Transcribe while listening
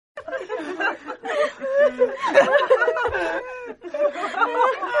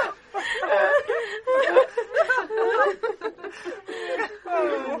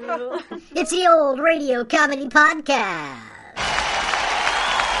It's the Old Radio Comedy Podcast.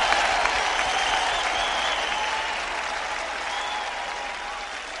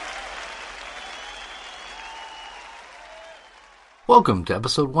 Welcome to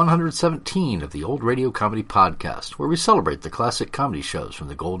episode 117 of the Old Radio Comedy Podcast, where we celebrate the classic comedy shows from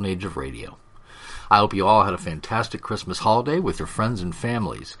the golden age of radio. I hope you all had a fantastic Christmas holiday with your friends and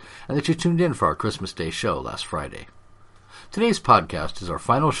families, and that you tuned in for our Christmas Day show last Friday. Today's podcast is our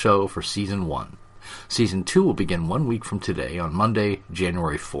final show for Season 1. Season 2 will begin 1 week from today on Monday,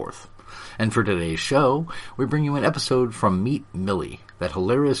 January 4th. And for today's show, we bring you an episode from Meet Millie, that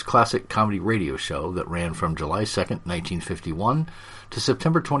hilarious classic comedy radio show that ran from July 2nd, 1951 to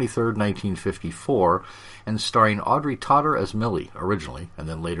September 23rd, 1954, and starring Audrey Totter as Millie originally, and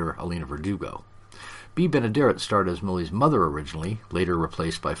then later Alina Verdugo. Bea Benaderet starred as Millie's mother originally, later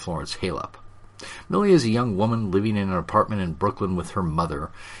replaced by Florence Halep. Millie is a young woman living in an apartment in Brooklyn with her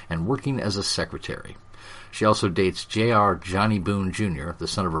mother and working as a secretary. She also dates J.R. Johnny Boone Jr., the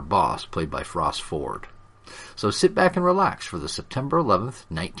son of her boss, played by Frost Ford. So sit back and relax for the September 11th,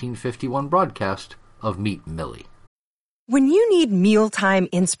 1951 broadcast of Meet Millie. When you need mealtime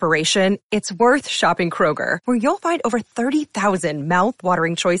inspiration, it's worth shopping Kroger, where you'll find over 30,000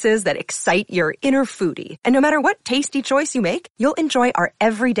 mouth-watering choices that excite your inner foodie. And no matter what tasty choice you make, you'll enjoy our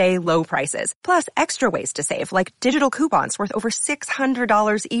everyday low prices, plus extra ways to save, like digital coupons worth over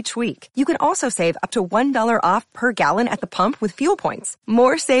 $600 each week. You can also save up to $1 off per gallon at the pump with fuel points.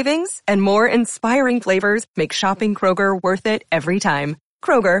 More savings and more inspiring flavors make shopping Kroger worth it every time.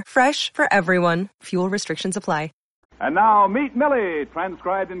 Kroger, fresh for everyone. Fuel restrictions apply. And now, Meet Millie,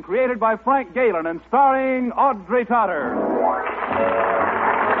 transcribed and created by Frank Galen and starring Audrey Totter.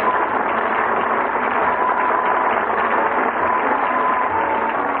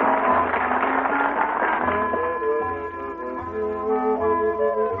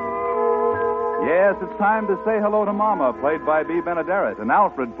 Yes, it's time to say hello to Mama, played by Bea Benaderet, and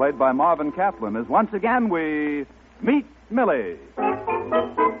Alfred, played by Marvin Kaplan, as once again we meet Millie.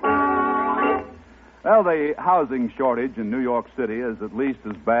 Well, the housing shortage in New York City is at least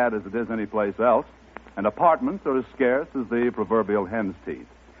as bad as it is anyplace else, and apartments are as scarce as the proverbial hen's teeth.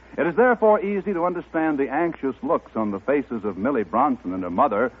 It is therefore easy to understand the anxious looks on the faces of Millie Bronson and her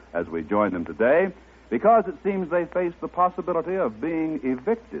mother as we join them today, because it seems they face the possibility of being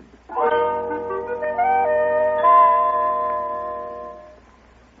evicted.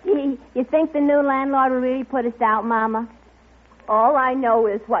 Gee, you think the new landlord will really put us out, Mama? All I know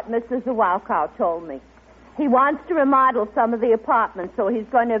is what Mr. Zawalkow told me. He wants to remodel some of the apartments, so he's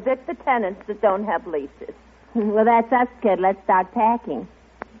going to evict the tenants that don't have leases. Well, that's us, kid. Let's start packing.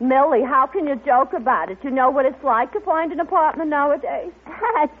 Millie, how can you joke about it? You know what it's like to find an apartment nowadays?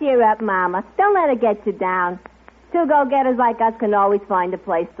 Cheer up, Mama. Don't let it get you down. Two go-getters like us can always find a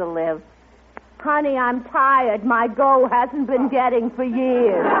place to live. Honey, I'm tired. My go hasn't been getting for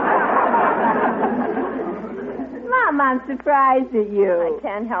years. Mom, I'm surprised at you. I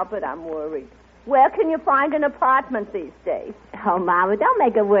can't help it. I'm worried. Where can you find an apartment these days? Oh, Mama, don't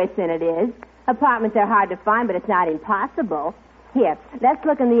make it worse than it is. Apartments are hard to find, but it's not impossible. Here, let's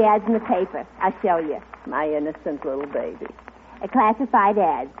look in the ads in the paper. I'll show you. My innocent little baby. Classified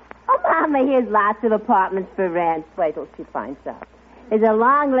ads. Oh, Mama, here's lots of apartments for rent. Wait till she finds out. There's a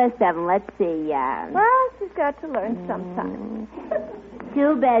long list of them. Let's see. Well, she's got to learn sometime.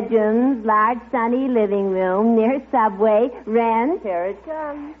 2 bedrooms, large sunny living room, near Subway, rent. Here it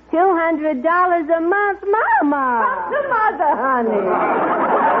comes. $200 a month, Mama. What's the mother, honey?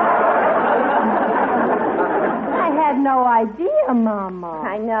 I had no idea, Mama.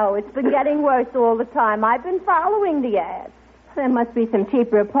 I know. It's been getting worse all the time. I've been following the ads. There must be some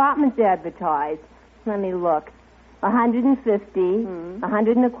cheaper apartments advertised. Let me look. 150,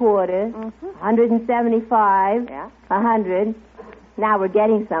 100 and a quarter, 175, 100. Now we're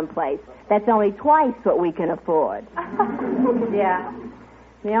getting someplace. That's only twice what we can afford. Yeah.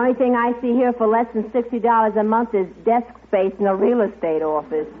 The only thing I see here for less than $60 a month is desk space in a real estate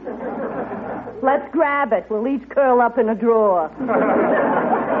office. Let's grab it. We'll each curl up in a drawer.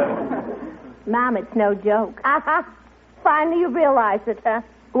 Mom, it's no joke. Finally you realize it, huh?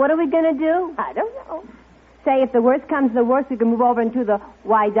 What are we going to do? I don't know. Say, if the worst comes to the worst, we can move over into the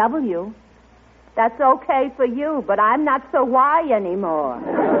YW. That's okay for you, but I'm not so Y anymore.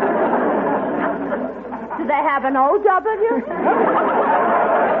 Do they have an OW?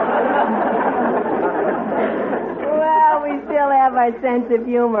 Well, we still have our sense of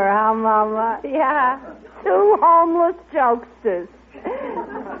humor, huh, Mama? Yeah. 2 homeless jokesters.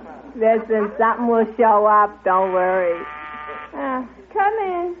 Listen, something will show up. Don't worry. Come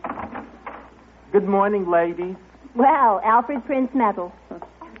in. Good morning, ladies. Well, Alfred Prince Metal.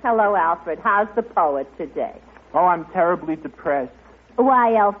 Hello, Alfred. How's the poet today? Oh, I'm terribly depressed.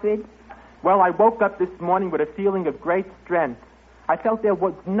 Why, Alfred? Well, I woke up this morning with a feeling of great strength. I felt there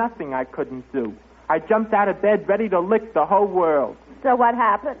was nothing I couldn't do. I jumped out of bed ready to lick the whole world. So what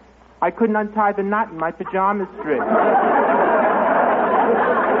happened? I couldn't untie the knot in my pajama strip.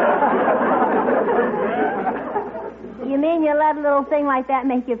 You mean you let a little thing like that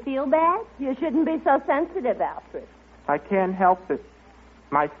make you feel bad? You shouldn't be so sensitive, Alfred. I can't help it.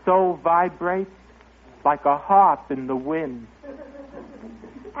 My soul vibrates like a harp in the wind.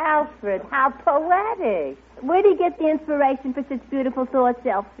 Alfred, how poetic. Where do you get the inspiration for such beautiful thoughts,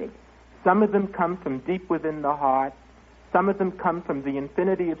 Alfred? Some of them come from deep within the heart. Some of them come from the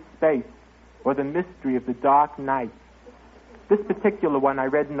infinity of space or the mystery of the dark night. This particular one I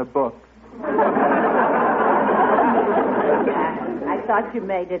read in a book. I thought you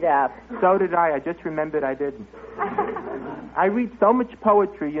made it up. So did I. I just remembered I didn't. I read so much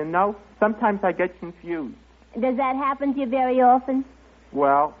poetry, you know. Sometimes I get confused. Does that happen to you very often?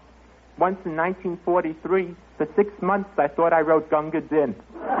 Well, once in 1943, for 6 months, I thought I wrote Gunga Din. It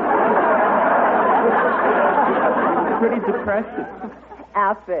was pretty depressing.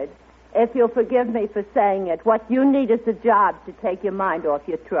 Alfred, if you'll forgive me for saying it, what you need is a job to take your mind off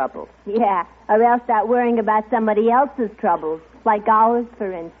your troubles. Yeah, or else start worrying about somebody else's troubles, like ours,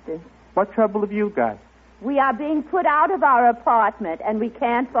 for instance. What trouble have you got? We are being put out of our apartment, and we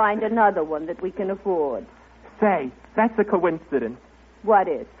can't find another one that we can afford. Say, that's a coincidence. What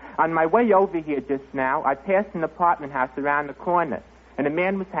is? On my way over here just now, I passed an apartment house around the corner, and a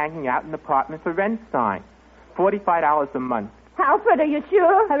man was hanging out an apartment for rent sign. $45 a month. Alfred, are you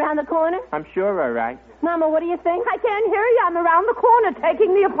sure? Around the corner? I'm sure, all right. Mama, what do you think? I can't hear you. I'm around the corner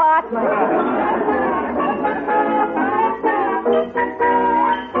taking the apartment.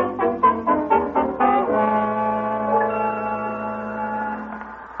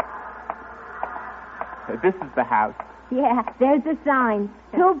 This is the house. Yeah, there's the sign.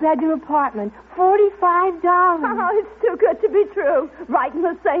 2-bedroom apartment, $45. Oh, it's too good to be true. Right in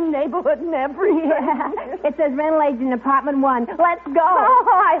the same neighborhood and everything. Yeah. It says rental agent, apartment 1. Let's go.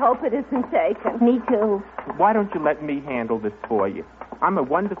 Oh, I hope it isn't taken. Me too. Why don't you let me handle this for you? I'm a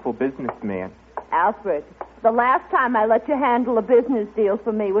wonderful businessman. Alfred, the last time I let you handle a business deal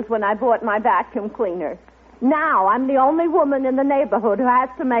for me was when I bought my vacuum cleaner. Now I'm the only woman in the neighborhood who has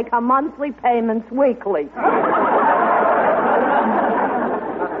to make her monthly payments weekly.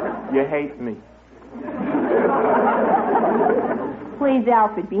 You hate me. Please,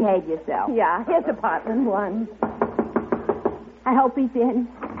 Alfred, behave yourself. Yeah, here's apartment 1. I hope he's in.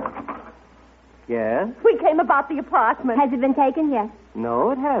 Yes? We came about the apartment. Has it been taken yet? No,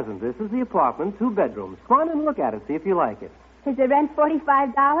 it hasn't. This is the apartment, 2 bedrooms. Come on and look at it, see if you like it. Is the rent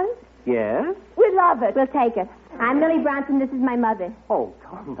 $45? Yes? We love it. We'll take it. I'm Millie Bronson. This is my mother. Oh,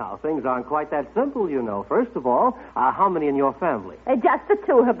 come now. Things aren't quite that simple, you know. First of all, how many in your family? Just the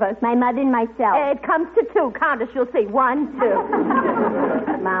 2 of us. My mother and myself. It comes to 2. Count us, you'll see. 1, 2.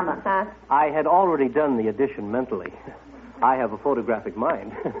 Mama. Huh? I had already done the addition mentally. I have a photographic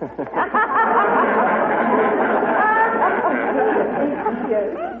mind.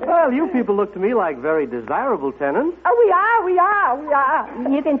 Well, you people look to me like very desirable tenants. Oh, we are.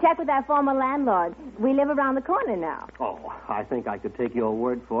 You can check with our former landlord. We live around the corner now. Oh, I think I could take your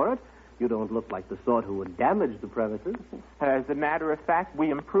word for it. You don't look like the sort who would damage the premises. As a matter of fact, we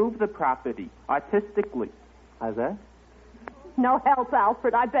improved the property artistically. How's that? No help,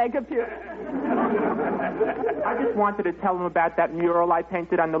 Alfred. I beg of you. I just wanted to tell him about that mural I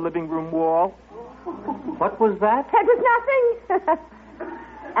painted on the living room wall. What was that? It was nothing.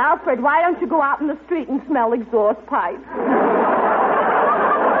 Alfred, why don't you go out in the street and smell exhaust pipes?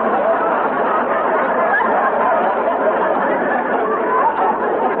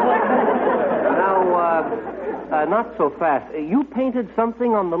 Not so fast. You painted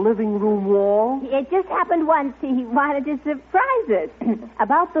something on the living room wall? It just happened once. He wanted to surprise us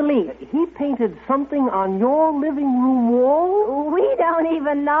about the lease. He painted something on your living room wall? We don't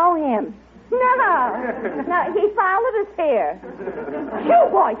even know him. No, he followed us here. Shoo,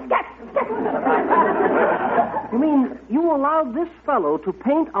 boys, get. You mean you allowed this fellow to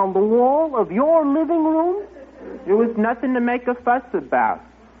paint on the wall of your living room? There was nothing to make a fuss about.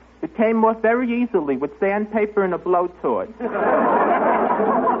 It came off very easily with sandpaper and a blowtorch.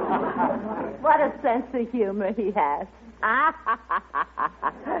 What a sense of humor he has.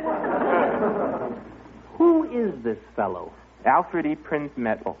 Who is this fellow? Alfred E. Prince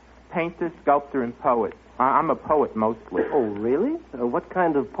Metal, painter, sculptor, and poet. I'm a poet mostly. Oh, really? What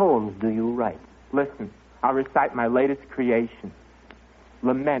kind of poems do you write? Listen, I'll recite my latest creation.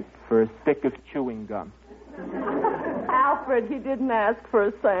 Lament for a stick of chewing gum. Alfred, he didn't ask for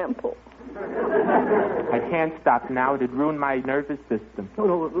a sample. I can't stop now. It'd ruin my nervous system.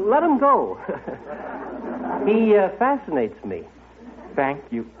 No, let him go. He fascinates me. Thank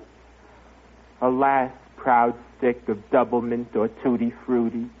you. Alas, proud stick of double mint or tutti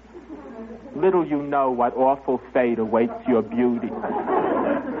frutti. Little you know what awful fate awaits your beauty.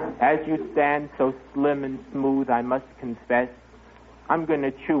 As you stand so slim and smooth, I must confess, I'm going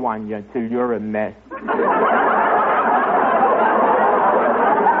to chew on you until you're a mess.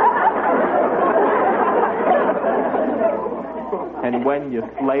 And when your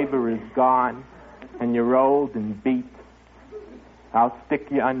flavor is gone and you're old and beat, I'll stick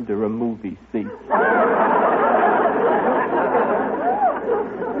you under a movie seat.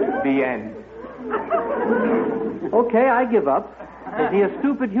 The end. Okay, I give up. Is he a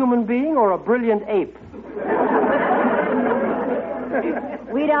stupid human being or a brilliant ape?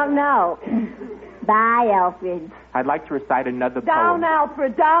 We don't know. Bye, Alfred. I'd like to recite another Down, poem.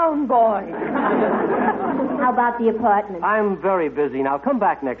 Alfred, down, boy. How about the apartment? I'm very busy now. Come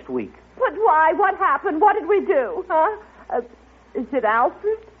back next week. But why? What happened? What did we do? Huh? Is it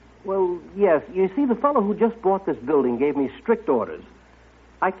Alfred? Well, yes. You see, the fellow who just bought this building gave me strict orders.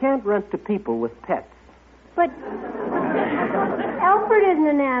 I can't rent to people with pets. But Alfred isn't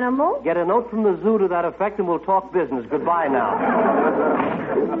an animal. Get a note from the zoo to that effect and we'll talk business. Goodbye now.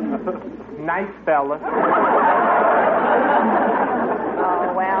 Nice fella.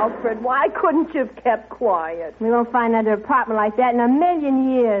 Oh, Alfred, why couldn't you have kept quiet? We won't find another apartment like that in a million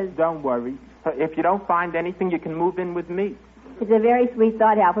years. Don't worry. If you don't find anything, you can move in with me. It's a very sweet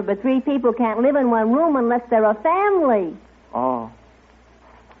thought, Alfred, but 3 people can't live in one room unless they're a family. Oh.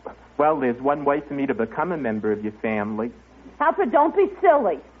 Well, there's one way for me to become a member of your family. Alfred, don't be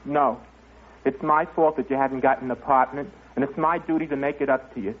silly. No. It's my fault that you haven't got an apartment, and it's my duty to make it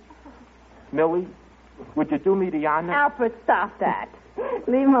up to you. Millie, would you do me the honor? Alfred, stop that.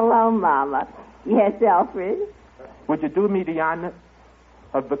 Leave him alone, Mama. Yes, Alfred? Would you do me the honor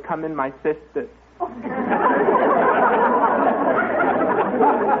of becoming my sister?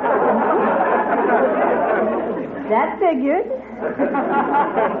 That figures.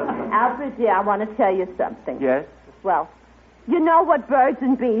 Alfred, dear, I want to tell you something. Yes? Well, you know what birds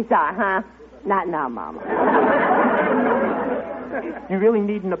and bees are, huh? Not now, Mama. You really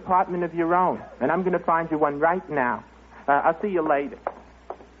need an apartment of your own, and I'm going to find you one right now. I'll see you later.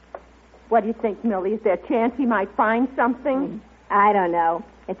 What do you think, Millie? Is there a chance he might find something? I don't know.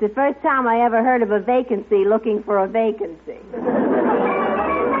 It's the first time I ever heard of a vacancy looking for a vacancy.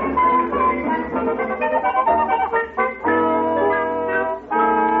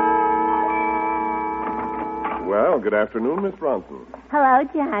 Well, good afternoon, Miss Bronson. Hello,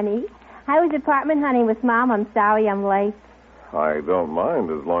 Johnny. I was apartment hunting with Mom. I'm sorry I'm late. I don't mind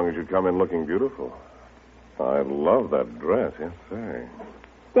as long as you come in looking beautiful. I love that dress, yes, sir.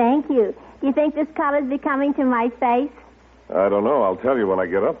 Thank you. Do you think this color's becoming to my face? I don't know. I'll tell you when I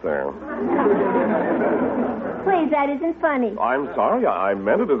get up there. Please, that isn't funny. I'm sorry. I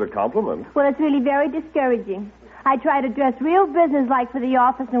meant it as a compliment. Well, it's really very discouraging. I try to dress real businesslike for the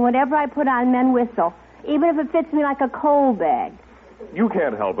office, and whatever I put on, men whistle, even if it fits me like a coal bag. You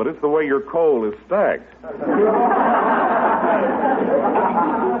can't help it. It's the way your coal is stacked.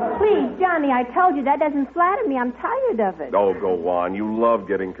 Please, Johnny, I told you that doesn't flatter me. I'm tired of it. Oh, go on. You love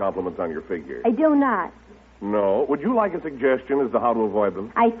getting compliments on your figure. I do not. No. Would you like a suggestion as to how to avoid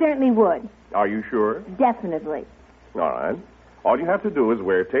them? I certainly would. Are you sure? Definitely. All right. All you have to do is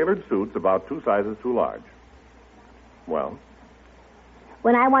wear tailored suits about 2 sizes too large. Well?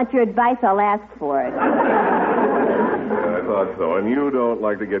 When I want your advice, I'll ask for it. I thought so. And you don't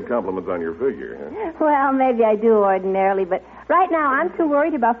like to get compliments on your figure, huh? Well, maybe I do ordinarily, but right now I'm too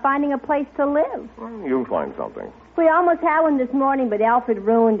worried about finding a place to live. You'll find something. We almost had one this morning, but Alfred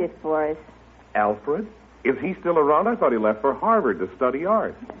ruined it for us. Alfred? Is he still around? I thought he left for Harvard to study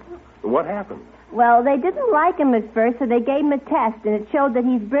art. What happened? Well, they didn't like him at first, so they gave him a test, and it showed that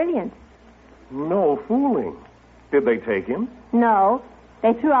he's brilliant. No fooling. Did they take him? No,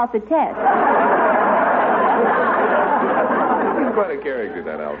 they threw out the test. He's quite a character,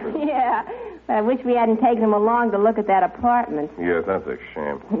 that Alfred. Yeah, but I wish we hadn't taken him along to look at that apartment. Yes, that's a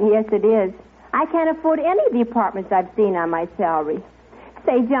shame. Yes, it is. I can't afford any of the apartments I've seen on my salary.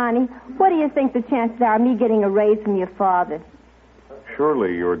 Say, Johnny, what do you think the chances are of me getting a raise from your father?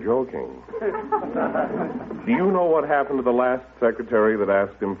 Surely you're joking. Do you know what happened to the last secretary that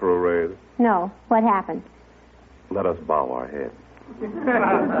asked him for a raise? No. What happened? Let us bow our heads.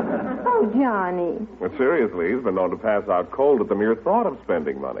 Oh, Johnny. But seriously, he's been known to pass out cold at the mere thought of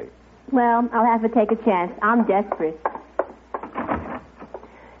spending money. Well, I'll have to take a chance. I'm desperate.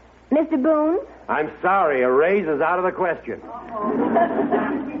 Mr. Boone? I'm sorry, a raise is out of the question.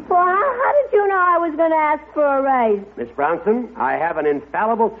 Well, how did you know I was going to ask for a raise? Miss Brownson, I have an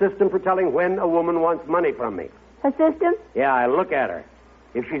infallible system for telling when a woman wants money from me. A system? Yeah, I look at her.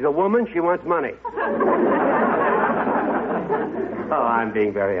 If she's a woman, she wants money. Oh, I'm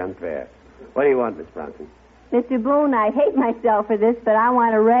being very unfair. What do you want, Miss Brownson? Mr. Boone, I hate myself for this, but I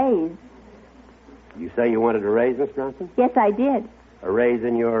want a raise. You say you wanted a raise, Miss Brownson? Yes, I did. A raise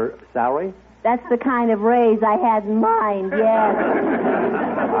in your salary? That's the kind of raise I had in mind, yes.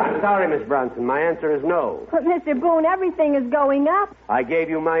 I'm sorry, Miss Brownson. My answer is no. But, Mr. Boone, everything is going up. I gave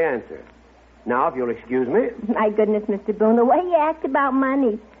you my answer. Now, if you'll excuse me. My goodness, Mr. Boone, the way you act about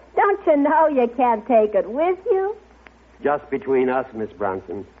money. Don't you know you can't take it with you? Just between us, Miss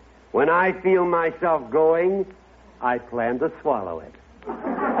Brownson. When I feel myself going, I plan to swallow it.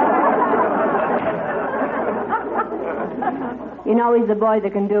 You know he's the boy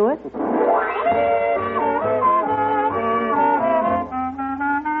that can do it.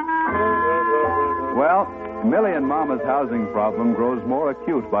 Well, Millie and Mama's housing problem grows more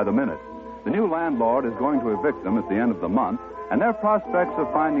acute by the minute. The new landlord is going to evict them at the end of the month, and their prospects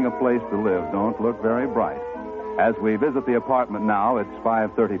of finding a place to live don't look very bright. As we visit the apartment now, it's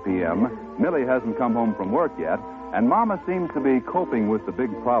 5:30 p.m. Millie hasn't come home from work yet, and Mama seems to be coping with the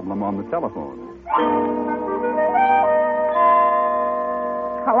big problem on the telephone.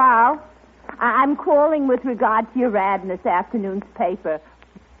 Hello? I'm calling with regard to your ad in this afternoon's paper.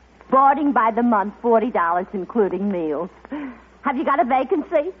 Boarding by the month, $40, including meals. Have you got a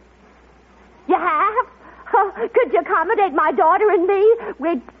vacancy? You have? Oh, could you accommodate my daughter and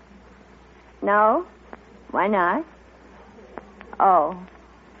me? No? Why not? Oh.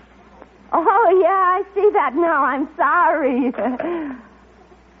 Oh, yeah, I see that now. I'm sorry.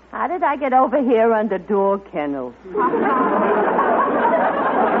 How did I get over here under door kennels?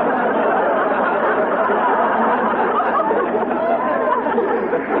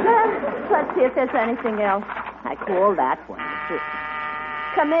 Let's see if there's anything else. I call that one.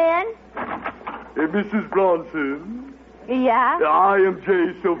 Come in. Mrs. Bronson? Yeah? I am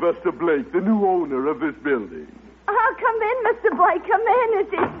J. Sylvester Blake, the new owner of this building. Oh, come in, Mr. Blake. Come in.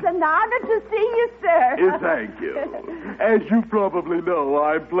 It's an honor to see you, sir. Thank you. As you probably know,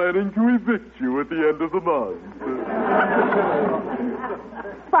 I'm planning to evict you at the end of the month.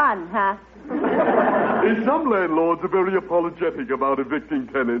 Fun, huh? Some landlords are very apologetic about evicting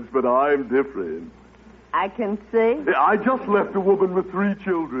tenants, but I'm different. I can see. I just left a woman with 3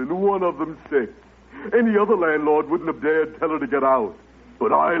 children, one of them sick. Any other landlord wouldn't have dared tell her to get out.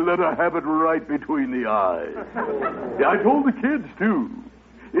 But I let her have it right between the eyes. I told the kids, too.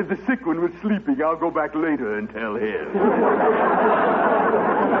 If the sick one was sleeping, I'll go back later and tell him.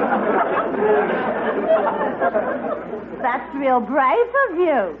 That's real brave of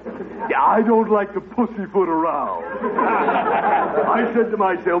you. I don't like to pussyfoot around. I said to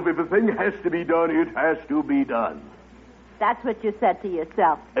myself, if a thing has to be done, it has to be done. That's what you said to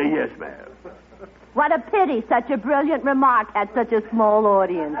yourself. Yes, ma'am. What a pity such a brilliant remark had such a small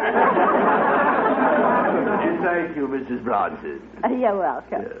audience. Thank you, Mrs. Bronson. You're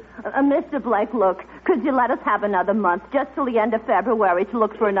welcome. Mr. Blake, look, could you let us have another month, just till the end of February, to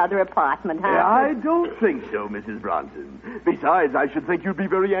look for another apartment, huh? I don't think so, Mrs. Bronson. Besides, I should think you'd be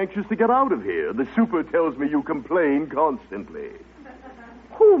very anxious to get out of here. The super tells me you complain constantly.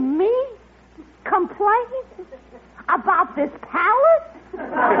 Who, me? Complain? About this palace?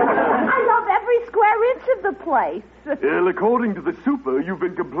 I love every square inch of the place. Well, according to the super, you've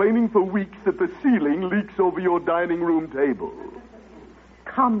been complaining for weeks that the ceiling leaks over your dining room table.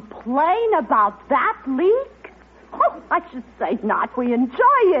 Complain about that leak? Oh, I should say not. We enjoy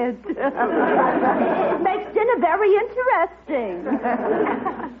it. It makes dinner very interesting.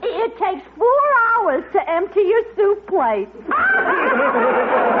 It takes 4 hours to empty your soup plate.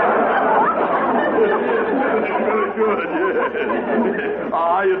 Good, yes.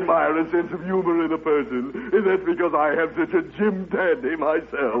 I admire a sense of humor in a person. And that's because I have such a Jim Dandy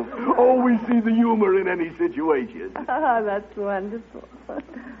myself. Always see the humor in any situation. Oh, that's wonderful.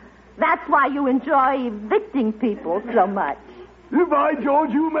 That's why you enjoy evicting people so much. By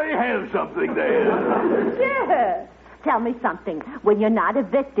George, you may have something there. Sure. Tell me something. When you're not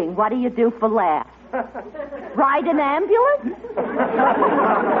evicting, what do you do for laughs? Ride an ambulance?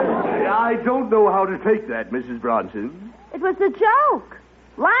 I don't know how to take that, Mrs. Bronson. It was a joke.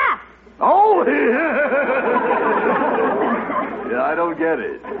 Laugh. Oh! Yeah, I don't get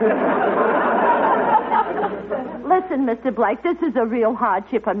it. Listen, Mr. Blake, this is a real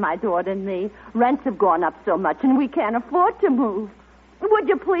hardship on my daughter and me. Rents have gone up so much, and we can't afford to move. Would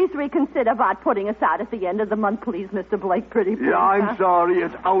you please reconsider about putting us out at the end of the month, please, Mr. Blake, pretty please? Yeah, I'm sorry.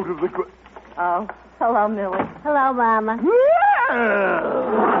 It's out of the... Oh, hello, Millie. Hello, Mama. Well,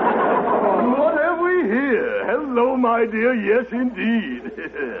 what have we here? Hello, my dear. Yes, indeed.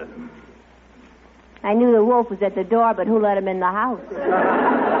 I knew the wolf was at the door, but who let him in the house?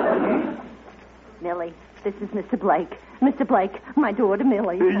 Millie, this is Mr. Blake. Mr. Blake, my daughter,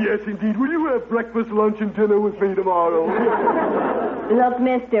 Millie. Yes, indeed. Will you have breakfast, lunch, and dinner with me tomorrow? Look,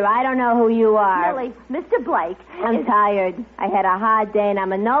 mister, I don't know who you are. Millie, Mr. Blake. I'm tired. I had a hard day, and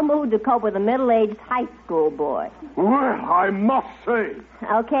I'm in no mood to cope with a middle-aged high school boy. Well, I must say.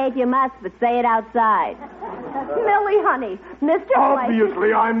 Okay, if you must, but say it outside. Millie, honey, Mr. Blake.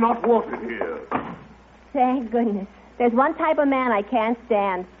 Obviously, I'm not wanted here. Thank goodness. There's one type of man I can't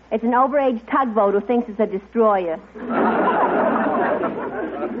stand. It's an overage tugboat who thinks it's a destroyer.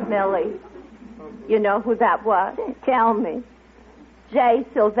 Millie, you know who that was? Tell me. J.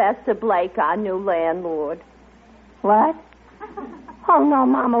 Sylvester Blake, our new landlord. What? Oh, no,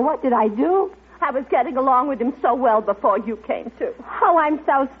 Mama, what did I do? I was getting along with him so well before you came to. Oh, I'm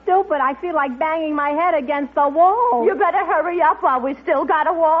so stupid. I feel like banging my head against the wall. You better hurry up while we still got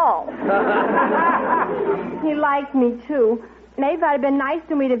a wall. He liked me, too. Maybe if I'd have been nice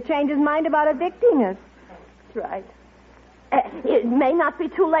to me, he'd have changed his mind about evicting us. That's right. It may not be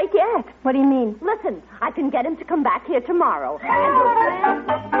too late yet. What do you mean? Listen, I can get him to come back here tomorrow.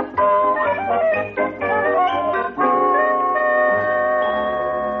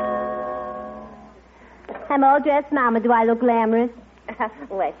 I'm all dressed, Mama. Do I look glamorous?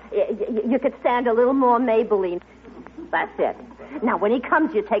 Wait, you could stand a little more Maybelline. That's it. Now, when he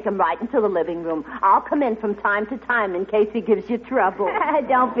comes, you take him right into the living room. I'll come in from time to time in case he gives you trouble.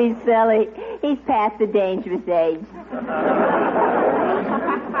 Don't be silly. He's past the dangerous age.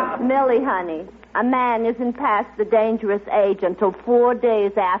 Millie, honey, a man isn't past the dangerous age until 4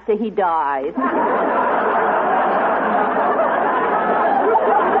 days after he dies.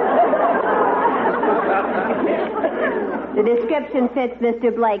 The description fits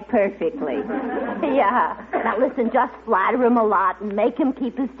Mr. Blake perfectly. Yeah. Now, listen, just flatter him a lot and make him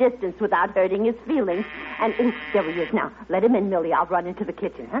keep his distance without hurting his feelings. And there he is now. Let him in, Millie. I'll run into the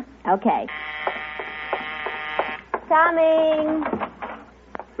kitchen, huh? Okay. Coming.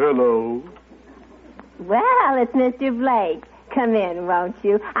 Hello. Well, it's Mr. Blake. Come in, won't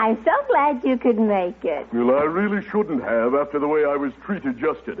you? I'm so glad you could make it. Well, I really shouldn't have after the way I was treated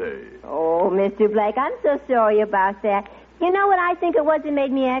yesterday. Oh, Mr. Blake, I'm so sorry about that. You know what I think it was that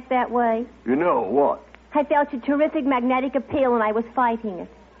made me act that way? You know what? I felt a terrific magnetic appeal and I was fighting it.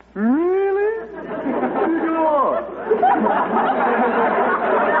 Really? Go on.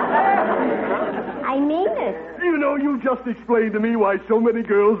 I mean it. You know, you just explained to me why so many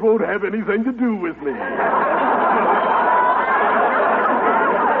girls won't have anything to do with me.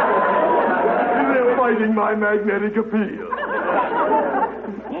 They're fighting my magnetic appeal.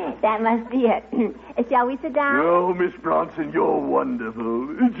 That must be it. Shall we sit down? Oh, Miss Bronson, you're wonderful.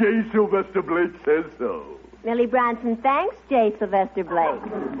 J. Sylvester Blake says so. Millie Bronson, thanks, J. Sylvester Blake.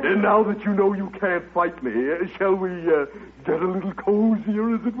 And now that you know you can't fight me, shall we get a little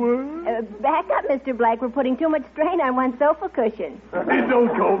cozier, as it were? Back up, Mr. Blake. We're putting too much strain on one sofa cushion.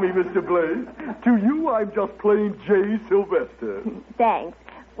 Don't call me Mr. Blake. To you, I'm just plain J. Sylvester. Thanks.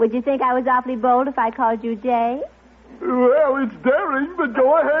 Would you think I was awfully bold if I called you Jay? Well, it's daring, but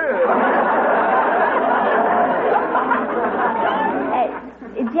go ahead.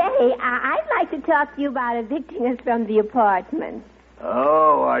 Jay, I'd like to talk to you about evicting us from the apartment.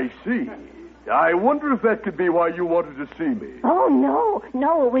 Oh, I see. I wonder if that could be why you wanted to see me. Oh, no.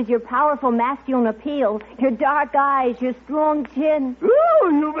 No, it was your powerful masculine appeal, your dark eyes, your strong chin. Oh,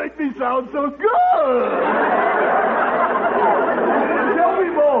 you make me sound so good. Tell me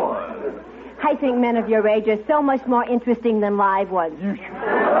more. I think men of your age are so much more interesting than live ones. You should.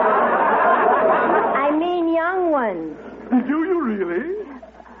 I mean young ones. Do you really?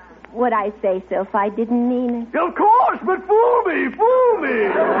 Would I say so if I didn't mean it? Of course, but fool me.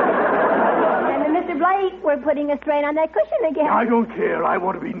 And Mr. Blake, we're putting a strain on that cushion again. I don't care. I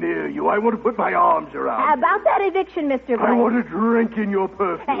want to be near you. I want to put my arms around you. About that eviction, Mr. Blake. I want to drink in your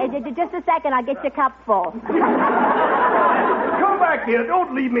perfume. Just a second. I'll get your cup full. Come back here.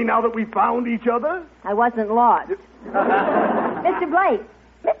 Don't leave me now that we found each other. I wasn't lost. Mr. Blake.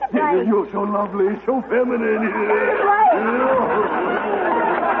 Mr. Blake. You're so lovely, so feminine. Mr. Blake.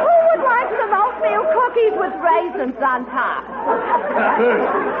 Who would like some oatmeal cookies with raisins on top?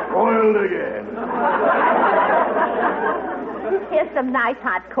 Spoiled again. Here's some nice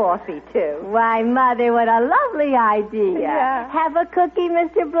hot coffee, too. Why, Mother, what a lovely idea. Yeah. Have a cookie,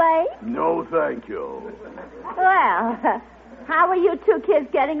 Mr. Blake? No, thank you. Well, how are you two kids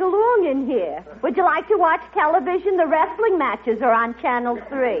getting along in here? Would you like to watch television? The wrestling matches are on Channel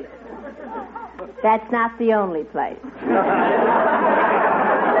 3. That's not the only place.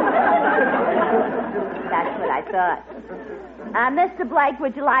 That's what I thought. Mr. Blake,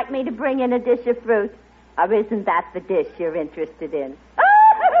 would you like me to bring in a dish of fruit? Or isn't that the dish you're interested in?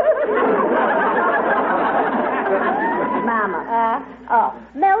 Mama.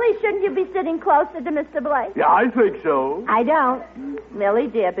 Millie, shouldn't you be sitting closer to Mr. Blake? Yeah, I think so. I don't. Millie,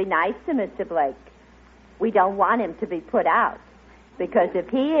 dear, be nice to Mr. Blake. We don't want him to be put out. Because if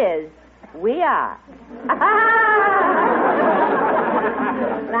he is, we are.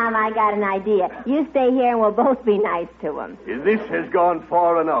 Mom, I got an idea. You stay here and we'll both be nice to him. This has gone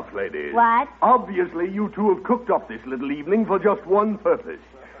far enough, ladies. What? Obviously, you two have cooked up this little evening for just one purpose.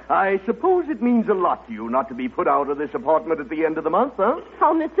 I suppose it means a lot to you not to be put out of this apartment at the end of the month, huh?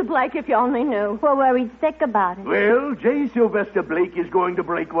 Oh, Mr. Blake, if you only knew. We're worried sick about it. Well, J. Sylvester Blake is going to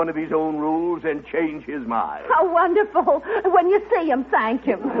break one of his own rules and change his mind. How wonderful. When you see him, thank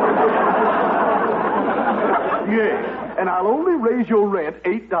him. Yes, and I'll only raise your rent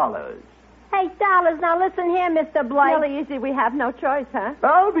 $8. $8. Now listen here, Mr. Blake. Really easy. We have no choice, huh?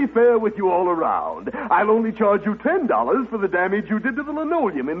 I'll be fair with you all around. I'll only charge you $10 for the damage you did to the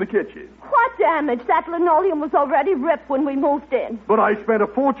linoleum in the kitchen. What damage? That linoleum was already ripped when we moved in. But I spent a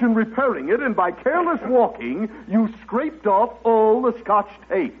fortune repairing it, and by careless walking, you scraped off all the Scotch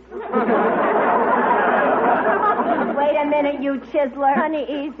tape. Wait a minute, you chiseler. Honey,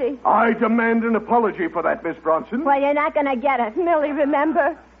 easy. I demand an apology for that, Miss Bronson. Well, you're not going to get it. Millie,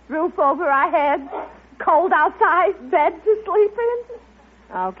 remember? Roof over our heads, cold outside, bed to sleep in.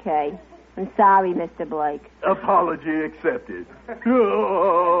 Okay. I'm sorry, Mr. Blake. Apology accepted.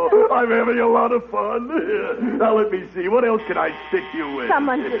 Oh, I'm having a lot of fun. Now, let me see. What else can I stick you with?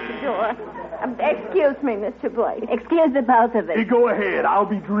 Someone's at the door. Excuse me, Mr. Blake. Excuse the both of us. You go ahead. I'll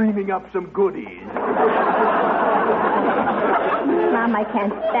be dreaming up some goodies. Mom, I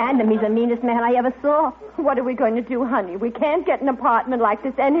can't stand him. He's the meanest man I ever saw. What are we going to do, honey? We can't get an apartment like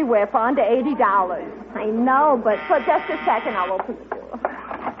this anywhere for under $80. I know, but... For just a second, I'll open the door.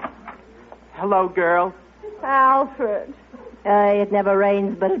 Hello, girl. Alfred. It never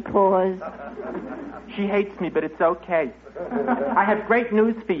rains, but it pours. She hates me, but it's okay. I have great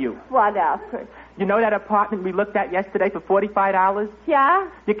news for you. What, Alfred? You know that apartment we looked at yesterday for $45? Yeah?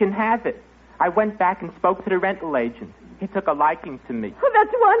 You can have it. I went back and spoke to the rental agent. He took a liking to me. Oh,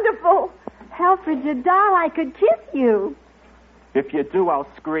 that's wonderful. Alfred, you doll, I could kiss you. If you do, I'll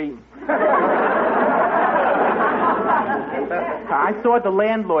scream. I saw the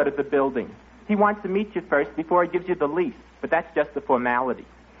landlord of the building. He wants to meet you first before he gives you the lease, but that's just a formality.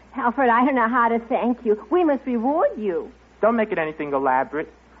 Alfred, I don't know how to thank you. We must reward you. Don't make it anything elaborate.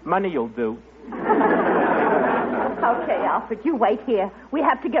 Money'll do. Okay, Alfred, you wait here. We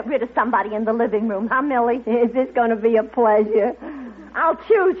have to get rid of somebody in the living room, huh, Millie? Is this going to be a pleasure? I'll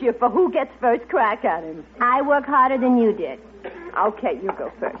choose you for who gets first crack at him. I work harder than you did. Okay, you go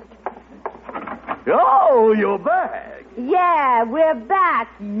first. Oh, you're back. Yeah, we're back,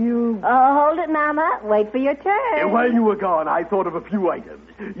 you... Oh, hold it, Mama. Wait for your turn. And while you were gone, I thought of a few items.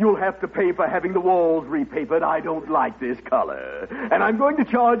 You'll have to pay for having the walls repapered. I don't like this color. And I'm going to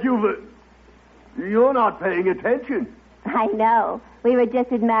charge you for... You're not paying attention. I know. We were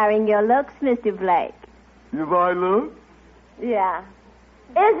just admiring your looks, Mr. Blake. If I look? Yeah.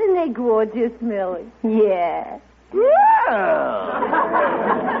 Isn't he gorgeous, Millie? Yeah. Yeah.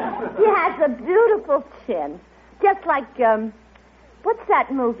 He has a beautiful chin. Just like, what's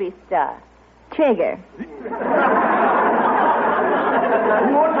that movie star? Trigger.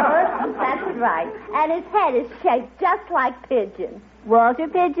 That's right. And his head is shaped just like Pigeon. Walter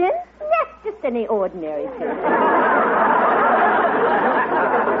Pigeon? Yes, just any ordinary pigeon.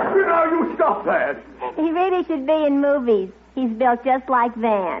 Now, you stop that. He really should be in movies. He's built just like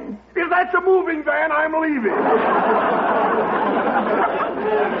Van. If that's a moving van, I'm leaving.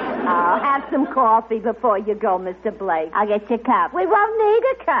 I'll have some coffee before you go, Mr. Blake. I'll get you a cup. We won't need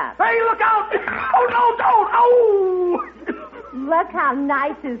a cup. Hey, look out! Oh, no, don't! Oh! Look how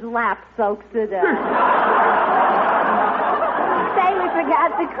nice his lap soaks it up. Say we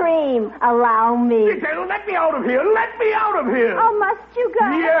got the cream. Allow me. Say, let me out of here. Let me out of here. Oh, must you go?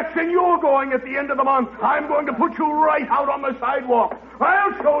 Yes, and you're going at the end of the month. I'm going to put you right out on the sidewalk.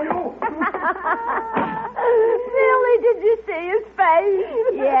 I'll show you. Billy, did you see his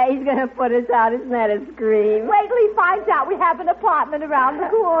face? Yeah, he's going to put us out. Isn't that a scream? Wait till he finds out we have an apartment around the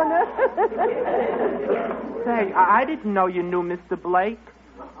corner. Say, I didn't know you knew Mr. Blake.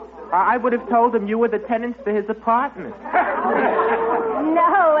 I would have told him you were the tenants to his apartment.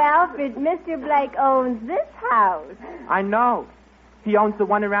 No, Alfred. Mr. Blake owns this house. I know. He owns the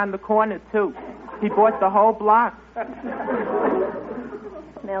one around the corner, too. He bought the whole block.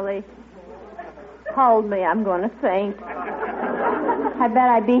 Millie, hold me. I'm going to faint. I bet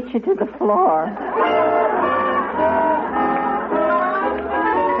I beat you to the floor.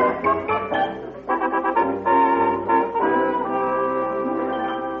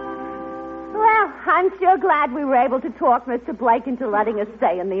 I'm sure glad we were able to talk Mr. Blake into letting us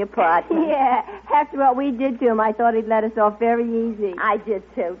stay in the apartment. Yeah, after what we did to him, I thought he'd let us off very easy. I did,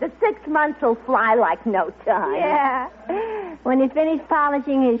 too. The 6 months will fly like no time. Yeah. When he finished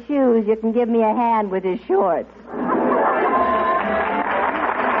polishing his shoes, you can give me a hand with his shorts.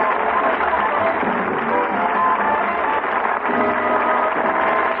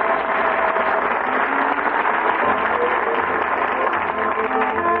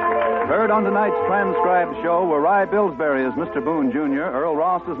 Heard on tonight's transcribed show were Rye Billsbury as Mr. Boone Jr., Earl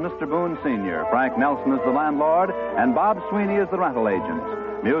Ross as Mr. Boone Sr., Frank Nelson as the landlord, and Bob Sweeney as the rental agent.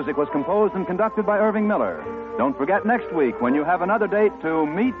 Music was composed and conducted by Irving Miller. Don't forget next week when you have another date to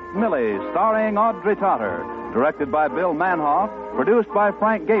Meet Millie, starring Audrey Totter, directed by Bill Manhoff, produced by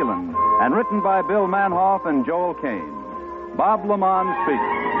Frank Galen, and written by Bill Manhoff and Joel Kane. Bob Lamont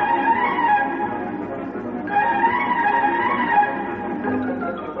speaking.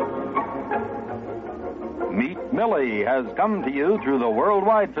 Meet Millie has come to you through the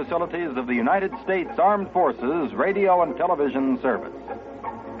worldwide facilities of the United States Armed Forces Radio and Television Service.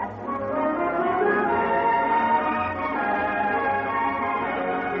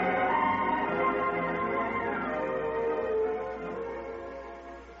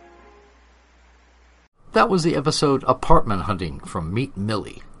 That was the episode Apartment Hunting from Meet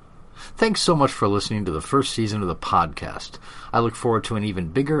Millie. Thanks so much for listening to the first season of the podcast. I look forward to an even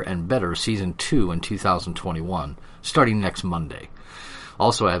bigger and better Season 2 in 2021, starting next Monday.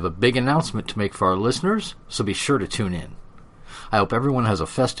 Also, I have a big announcement to make for our listeners, so be sure to tune in. I hope everyone has a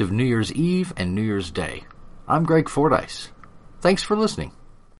festive New Year's Eve and New Year's Day. I'm Greg Fordyce. Thanks for listening.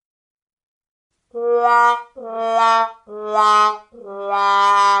 La la la la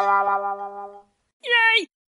la la la la.